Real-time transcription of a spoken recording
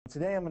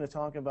Today I'm going to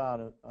talk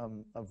about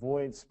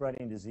avoid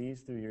spreading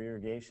disease through your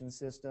irrigation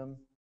system.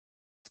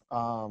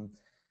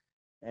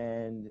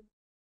 And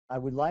I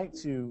would like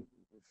to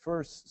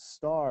first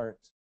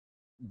start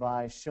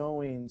by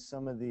showing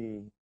some of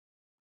the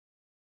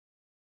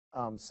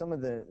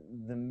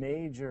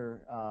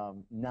major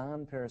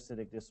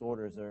non-parasitic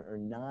disorders or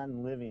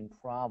non-living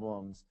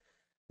problems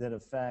that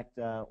affect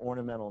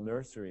ornamental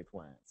nursery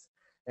plants.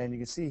 And you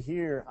can see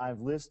here I've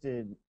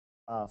listed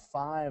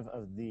 5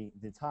 of the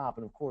top,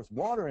 and of course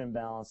water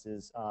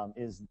imbalances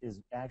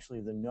is actually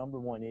the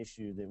 #1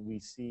 issue that we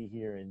see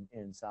here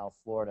in South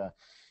Florida.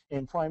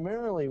 And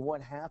primarily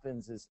what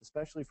happens is,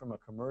 especially from a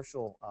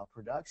commercial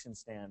production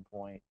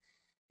standpoint,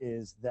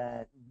 is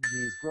that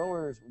these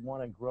growers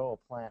want to grow a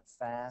plant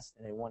fast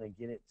and they want to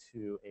get it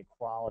to a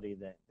quality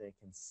that they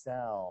can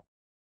sell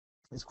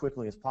as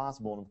quickly as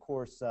possible. And of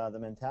course the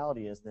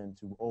mentality is then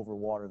to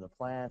overwater the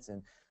plants,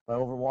 and by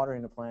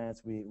overwatering the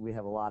plants we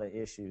have a lot of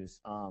issues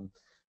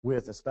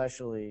with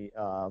especially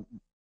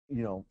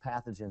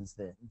pathogens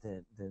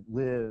that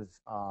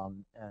live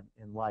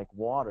and like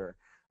water.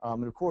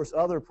 And of course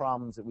other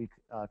problems that we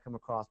come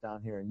across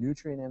down here,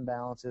 nutrient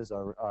imbalances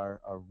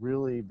are a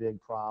really big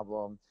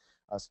problem,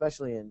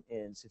 especially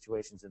in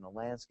situations in the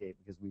landscape,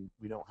 because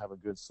we don't have a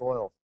good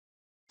soil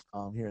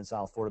here in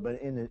South Florida.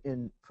 But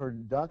in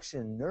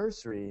production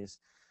nurseries,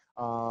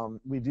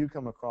 we do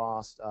come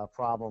across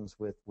problems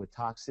with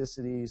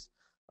toxicities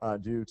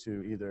due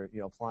to either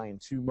applying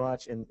too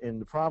much.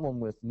 And the problem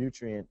with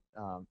nutrient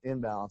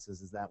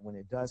imbalances is that when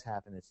it does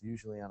happen, it's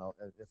usually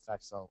it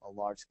affects a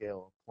large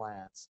scale of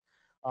plants.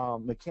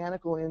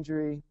 Mechanical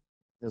injury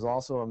is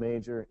also a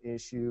major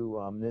issue.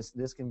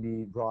 This can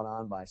be brought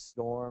on by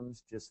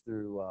storms, just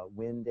through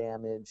wind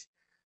damage,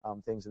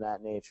 things of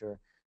that nature.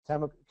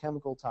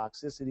 Chemical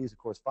toxicities, of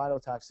course,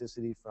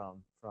 phytotoxicity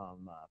from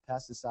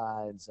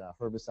pesticides,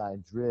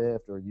 herbicide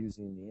drift, or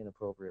using the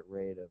inappropriate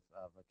rate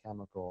of a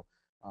chemical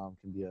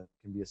can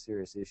be a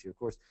serious issue. Of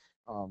course,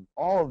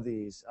 all of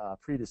these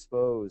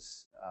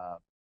predispose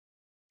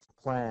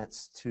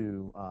plants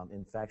to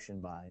infection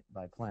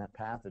by plant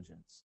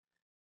pathogens.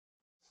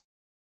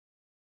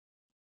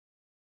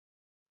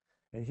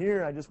 And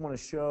here I just want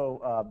to show,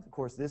 of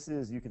course,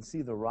 you can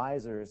see the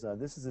risers.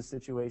 This is a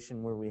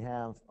situation where we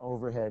have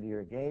overhead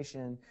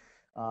irrigation,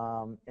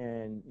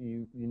 and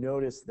you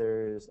notice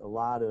there's a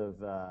lot of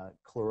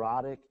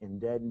chlorotic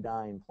and dead and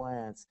dying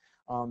plants.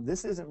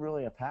 This isn't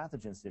really a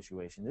pathogen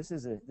situation. This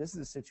is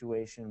a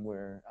situation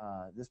where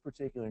this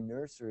particular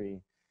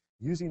nursery,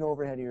 using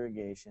overhead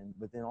irrigation,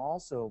 but then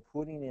also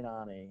putting it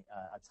on a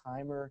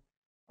timer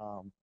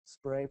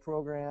spray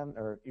program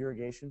or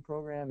irrigation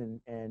program,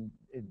 and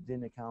it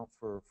didn't account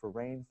for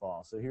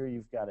rainfall. So here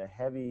you've got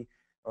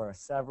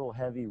several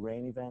heavy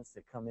rain events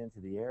that come into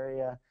the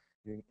area,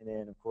 and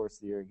then of course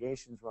the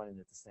irrigation's running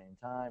at the same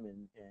time,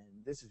 and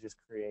this is just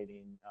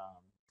creating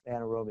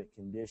anaerobic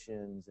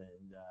conditions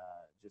and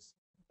just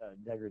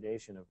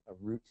degradation of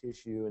root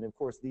tissue. And of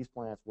course these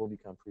plants will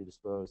become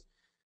predisposed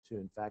to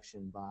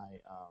infection by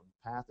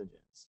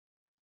pathogens.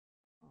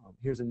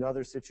 Here's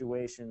another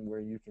situation where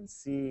you can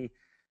see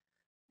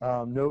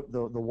note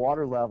the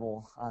water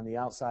level on the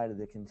outside of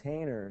the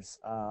containers.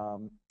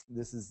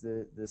 This is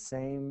the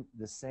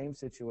same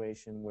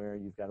situation where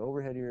you've got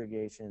overhead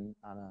irrigation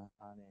on a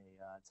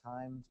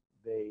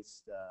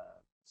time-based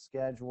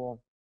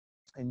schedule,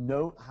 and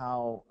note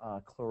how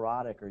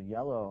chlorotic or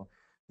yellow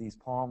these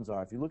palms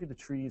are. If you look at the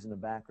trees in the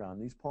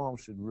background, these palms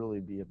should really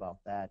be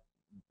about that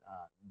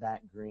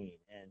green,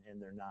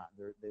 and they're not.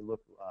 They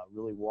look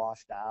really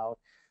washed out.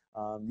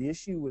 The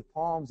issue with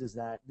palms is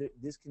that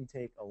this can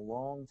take a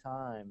long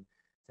time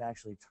to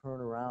actually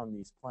turn around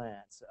these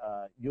plants.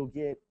 You'll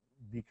get,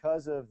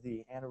 because of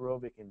the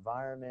anaerobic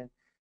environment,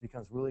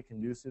 becomes really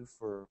conducive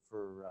for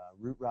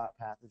root rot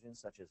pathogens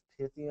such as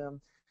Pythium.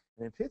 And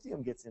then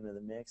Pythium gets into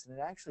the mix, and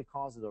it actually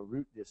causes a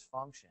root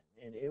dysfunction,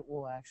 and it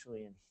will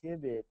actually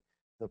inhibit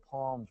the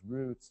palm's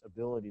roots'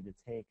 ability to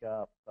take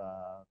up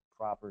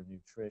proper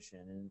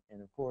nutrition.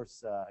 And of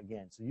course,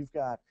 again, so you've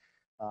got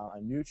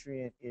a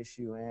nutrient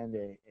issue and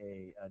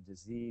a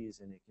disease,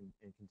 and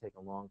it can take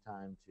a long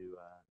time to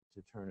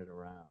turn it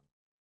around.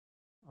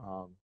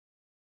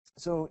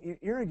 So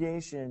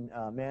irrigation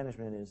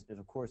management is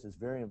of course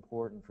very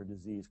important for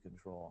disease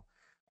control.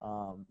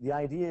 The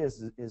idea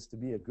is to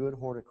be a good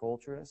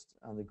horticulturist.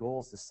 The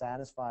goal is to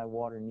satisfy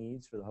water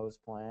needs for the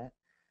host plant.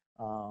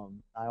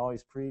 I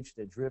always preach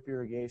that drip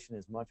irrigation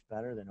is much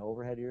better than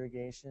overhead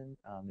irrigation.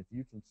 If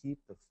you can keep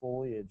the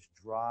foliage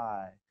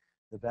dry,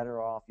 the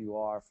better off you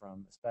are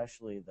from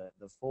especially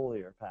the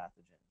foliar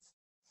pathogens.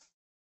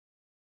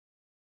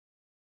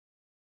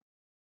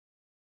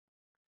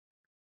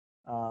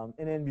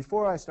 And then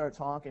before I start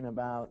talking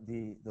about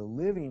the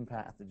living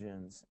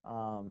pathogens,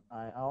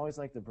 I always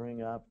like to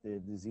bring up the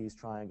disease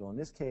triangle. In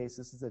this case,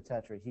 this is a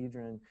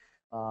tetrahedron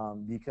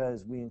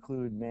because we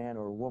include man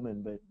or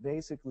woman, but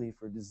basically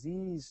for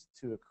disease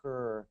to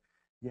occur,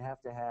 you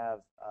have to have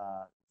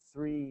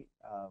 3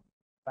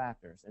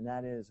 factors, and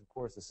that is, of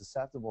course, a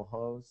susceptible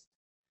host,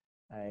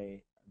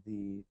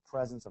 the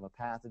presence of a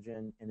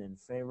pathogen and in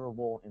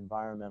favorable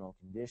environmental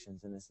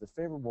conditions. And it's the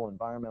favorable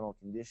environmental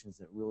conditions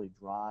that really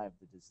drive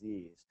the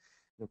disease.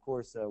 And of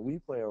course, we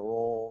play a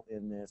role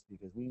in this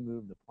because we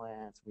move the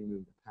plants, we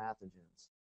move the pathogens.